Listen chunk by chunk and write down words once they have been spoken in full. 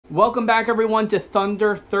Welcome back, everyone, to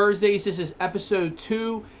Thunder Thursdays. This is episode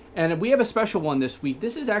 2, and we have a special one this week.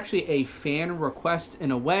 This is actually a fan request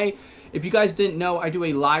in a way. If you guys didn't know, I do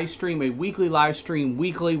a live stream, a weekly live stream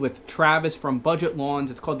weekly with Travis from Budget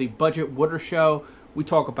Lawns. It's called the Budget Wooder Show. We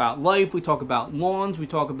talk about life, we talk about lawns, we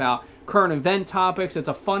talk about current event topics. It's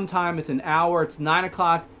a fun time. It's an hour. It's 9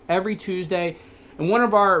 o'clock every Tuesday. And one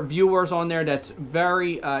of our viewers on there that's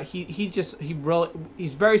very,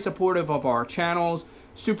 he's very supportive of our channels.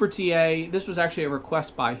 Super TA, this was actually a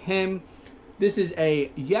request by him. This is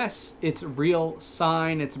a yes, it's real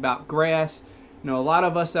sign. It's about grass. You know, a lot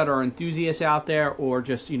of us that are enthusiasts out there or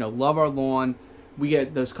just, you know, love our lawn, we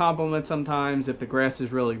get those compliments sometimes if the grass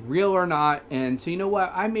is really real or not. And so, you know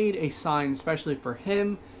what? I made a sign especially for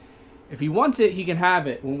him. If he wants it, he can have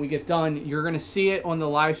it. When we get done, you're going to see it on the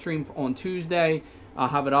live stream on Tuesday. I'll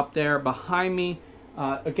have it up there behind me.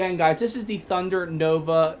 Again, guys, this is the Thunder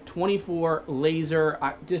Nova 24 laser.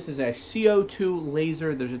 This is a CO2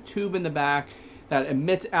 laser. There's a tube in the back that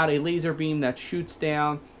emits out a laser beam that shoots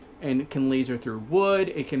down and can laser through wood.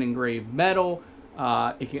 It can engrave metal.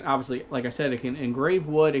 It can obviously, like I said, it can engrave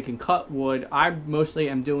wood. It can cut wood. I mostly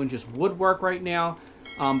am doing just woodwork right now,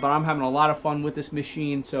 but I'm having a lot of fun with this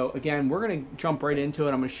machine. So again, we're going to jump right into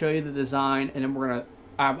it. I'm going to show you the design, and then we're going to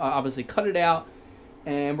obviously cut it out,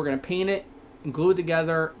 and we're going to paint it and glue it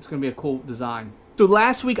together. It's going to be a cool design. So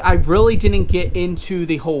last week I really didn't get into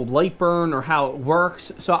the whole Lightburn or how it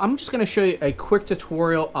works. So I'm just going to show you a quick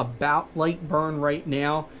tutorial about Lightburn right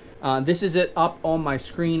now. This is it up on my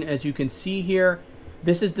screen. As you can see here,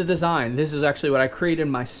 this is the design. This is actually what I created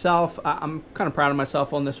myself. I'm kind of proud of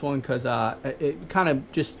myself on this one because it kind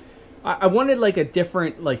of just, I wanted like a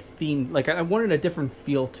different like theme, like I wanted a different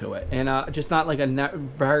feel to it, and just not like a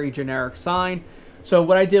very generic sign. So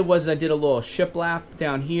what I did was I did a little shiplap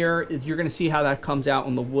down here. You're going to see how that comes out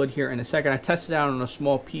on the wood here in a second. I tested it out on a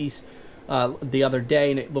small piece the other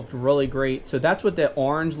day, and it looked really great. So that's what the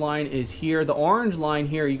orange line is here. The orange line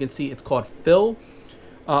here, you can see it's called fill.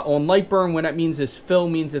 On Lightburn, what that means is fill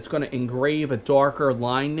means it's going to engrave a darker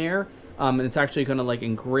line there. And it's actually going to like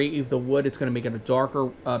engrave the wood. It's going to make it a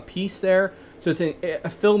darker piece there. So it's a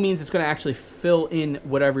fill means it's going to actually fill in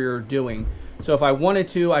whatever you're doing. So if I wanted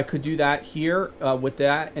to, I could do that here with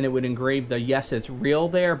that, and it would engrave the yes, it's real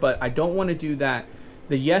there, but I don't want to do that.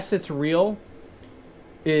 The yes, it's real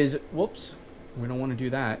is, whoops, we don't want to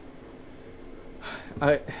do that.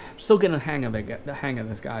 I'm still getting the hang of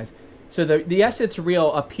this, guys. So the yes, it's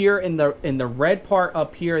real up here in the red part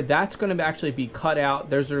up here, that's going to actually be cut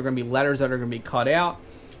out. Those are going to be letters that are going to be cut out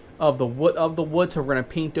of the wood, so we're going to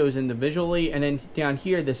paint those individually. And then down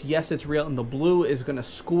here, this yes, it's real in the blue is going to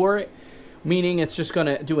score it, meaning it's just going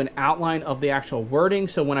to do an outline of the actual wording.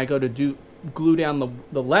 So when I go to glue down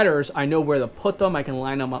the letters, I know where to put them. I can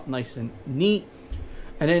line them up nice and neat.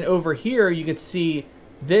 And then over here, you can see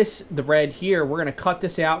this, the red here. We're going to cut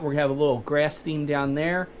this out. We're going to have a little grass theme down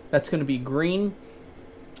there. That's going to be green.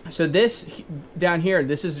 So this down here,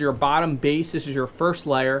 this is your bottom base. This is your first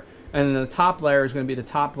layer. And then the top layer is going to be the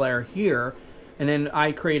top layer here. And then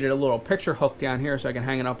I created a little picture hook down here so I can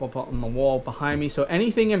hang it up on the wall behind me. So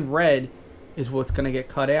anything in red is what's going to get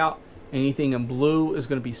cut out. Anything in blue is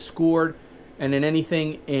going to be scored, and then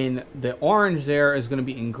anything in the orange there is going to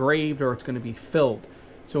be engraved, or it's going to be filled.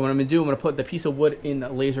 So what I'm going to do, I'm going to put the piece of wood in the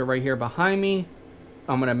laser right here behind me.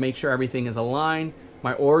 I'm going to make sure everything is aligned,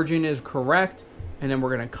 my origin is correct, and then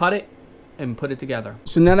we're going to cut it and put it together.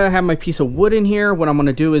 So now that I have my piece of wood in here, what I'm going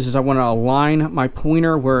to do is I want to align my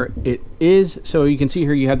pointer where it is. So you can see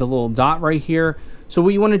here you have the little dot right here. So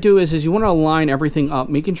what you want to do is you want to align everything up,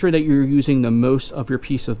 making sure that you're using the most of your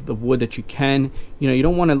piece of the wood that you can. You know, you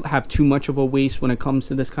don't want to have too much of a waste when it comes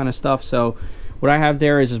to this kind of stuff. So what I have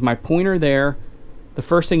there is my pointer there. The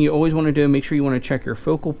first thing you always want to do, make sure you want to check your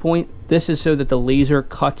focal point. This is so that the laser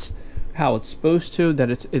cuts how it's supposed to, that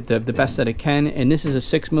it's the best that it can. And this is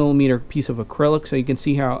a 6mm piece of acrylic, so you can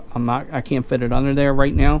see how I can't fit it under there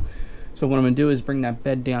right now. So what I'm going to do is bring that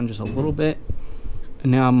bed down just a little bit.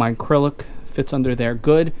 And now my acrylic fits under there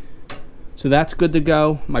good. So that's good to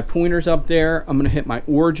go. My pointer's up there. I'm going to hit my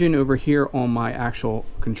origin over here on my actual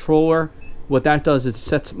controller. What that does is it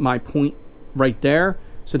sets my point right there.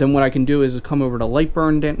 So then what I can do is come over to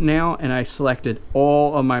Lightburn now, and I selected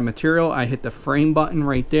all of my material. I hit the frame button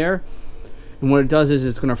right there. And what it does is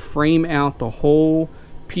it's going to frame out the whole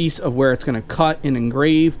piece of where it's going to cut and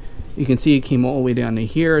engrave. You can see it came all the way down to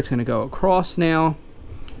here. It's going to go across now.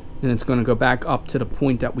 And it's going to go back up to the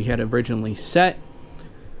point that we had originally set.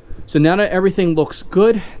 So now that everything looks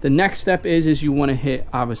good, the next step is you want to hit,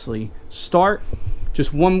 obviously, start.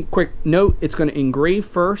 Just one quick note, it's going to engrave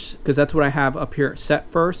first, because that's what I have up here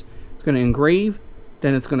set first. It's going to engrave,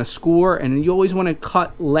 then it's going to score, and you always want to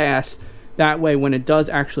cut last. That way when it does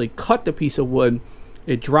actually cut the piece of wood,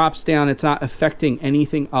 it drops down. It's not affecting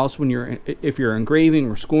anything else when if you're engraving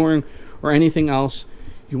or scoring or anything else.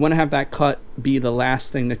 You want to have that cut be the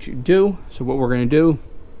last thing that you do. So what we're going to do,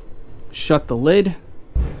 shut the lid,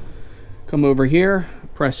 come over here,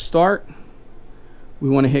 press start. We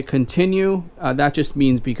want to hit continue. That just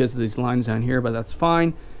means because of these lines down here, but that's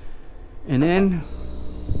fine. And then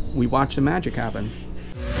we watch the magic happen.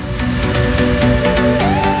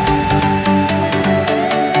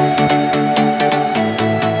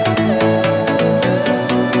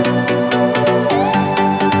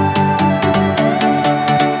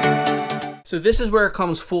 So this is where it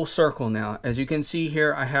comes full circle now. As you can see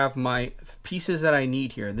here, I have my pieces that I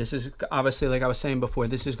need here. This is obviously, like I was saying before,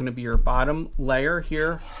 this is going to be your bottom layer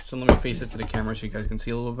here. So let me face it to the camera so you guys can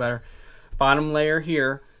see a little better. Bottom layer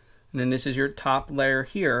here, and then this is your top layer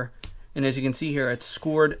here. And as you can see here, it's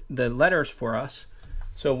scored the letters for us.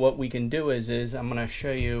 So what we can do is I'm going to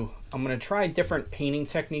show you, I'm going to try a different painting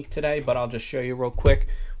technique today, but I'll just show you real quick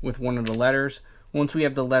with one of the letters. Once we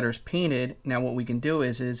have the letters painted, now what we can do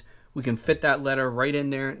is we can fit that letter right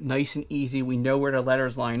in there, nice and easy. We know where the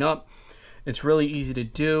letters line up. It's really easy to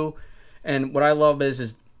do. And what I love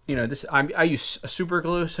is you know, this I use a super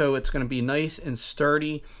glue, so it's going to be nice and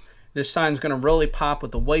sturdy. This sign's going to really pop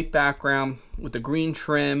with the white background, with the green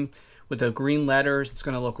trim, with the green letters. It's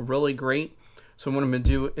going to look really great. So what I'm going to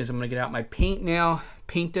do is I'm going to get out my paint now,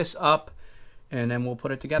 paint this up, and then we'll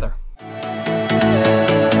put it together.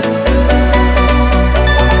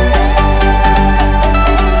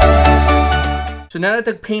 So now that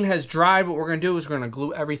the paint has dried, what we're going to do is we're going to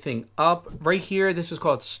glue everything up. Right here, this is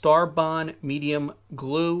called StarBond medium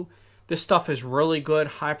glue. This stuff is really good,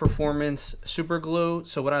 high performance super glue.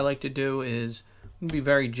 So what I like to do is be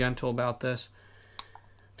very gentle about this.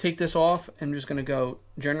 Take this off. I'm just going to go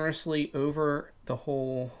generously over the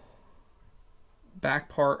whole back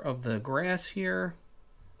part of the grass here.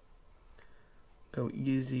 Go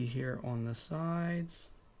easy here on the sides.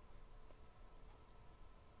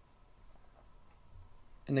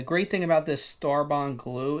 And the great thing about this StarBond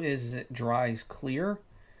glue is it dries clear,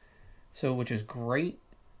 so which is great.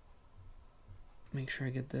 Make sure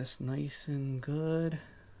I get this nice and good.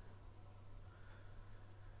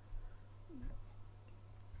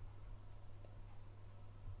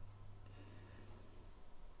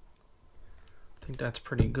 I think that's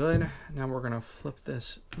pretty good. Now we're going to flip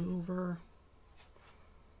this over,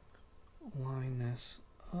 line this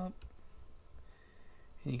up.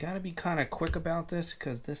 And you got to be kind of quick about this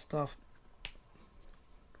because this stuff,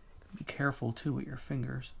 be careful too with your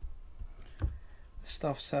fingers. This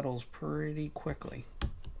stuff settles pretty quickly.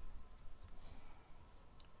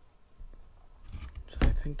 So I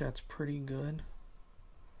think that's pretty good.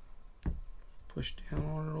 Push down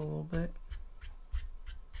on it a little bit.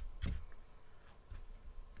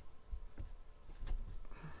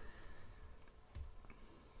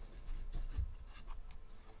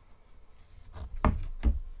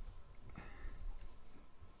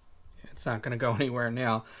 It's not going to go anywhere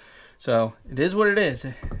now. So it is what it is.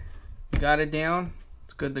 You got it down.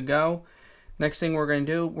 It's good to go. Next thing we're going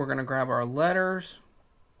to do, we're going to grab our letters.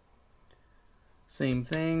 Same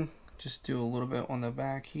thing. Just do a little bit on the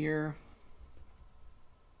back here.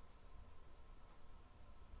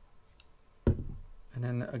 And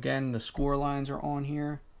then again, the score lines are on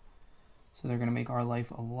here. So they're going to make our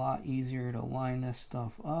life a lot easier to line this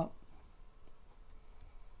stuff up.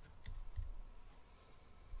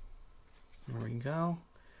 There we go.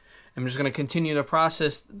 I'm just going to continue the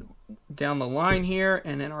process down the line here,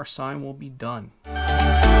 and then our sign will be done.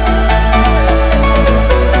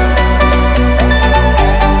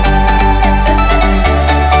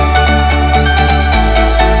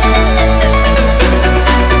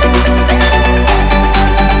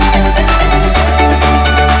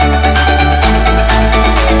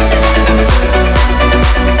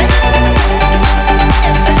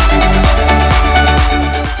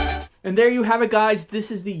 And there you have it, guys.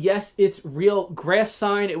 This is the Yes It's Real grass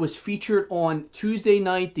sign. It was featured on Tuesday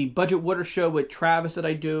night, the Budget Water Show with Travis that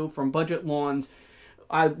I do from Budget Lawns.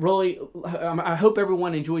 I hope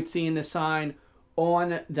everyone enjoyed seeing this sign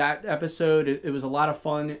on that episode. It was a lot of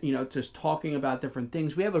fun, you know, just talking about different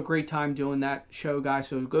things. We have a great time doing that show, guys,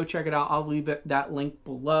 so go check it out. I'll leave that link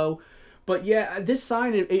below. But yeah, this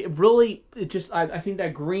sign, it just, I think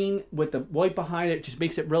that green with the white behind it just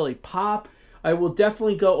makes it really pop. I will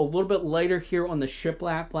definitely go a little bit lighter here on the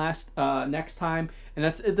shiplap next time, and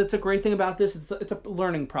that's a great thing about this. It's a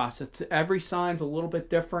learning process. Every sign's a little bit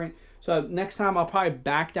different, so next time I'll probably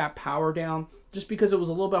back that power down just because it was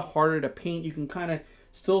a little bit harder to paint. You can kind of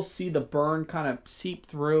still see the burn kind of seep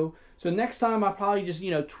through. So next time I'll probably just,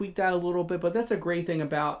 tweak that a little bit. But that's a great thing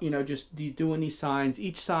about, just doing these signs.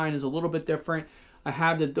 Each sign is a little bit different. I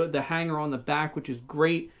have the hanger on the back, which is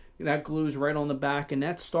great. That glues right on the back, and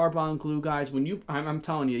that's StarBond glue, guys. I'm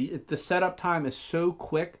telling you, the setup time is so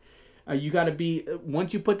quick. You got to be,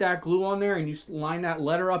 once you put that glue on there and you line that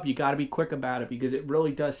letter up, you got to be quick about it because it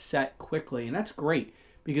really does set quickly, and that's great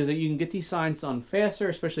because you can get these signs done faster,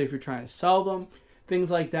 especially if you're trying to sell them,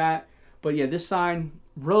 things like that. But yeah, this sign,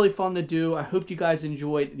 really fun to do. I hope you guys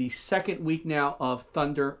enjoyed the second week now of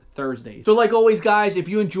Thunder Thursdays. So like always, guys, if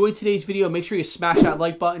you enjoyed today's video, make sure you smash that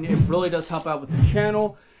like button. It really does help out with the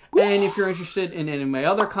channel. And if you're interested in any of my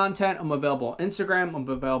other content, I'm available on Instagram. I'm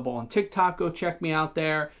available on TikTok. Go check me out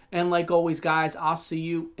there. And like always, guys, I'll see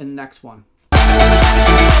you in the next one.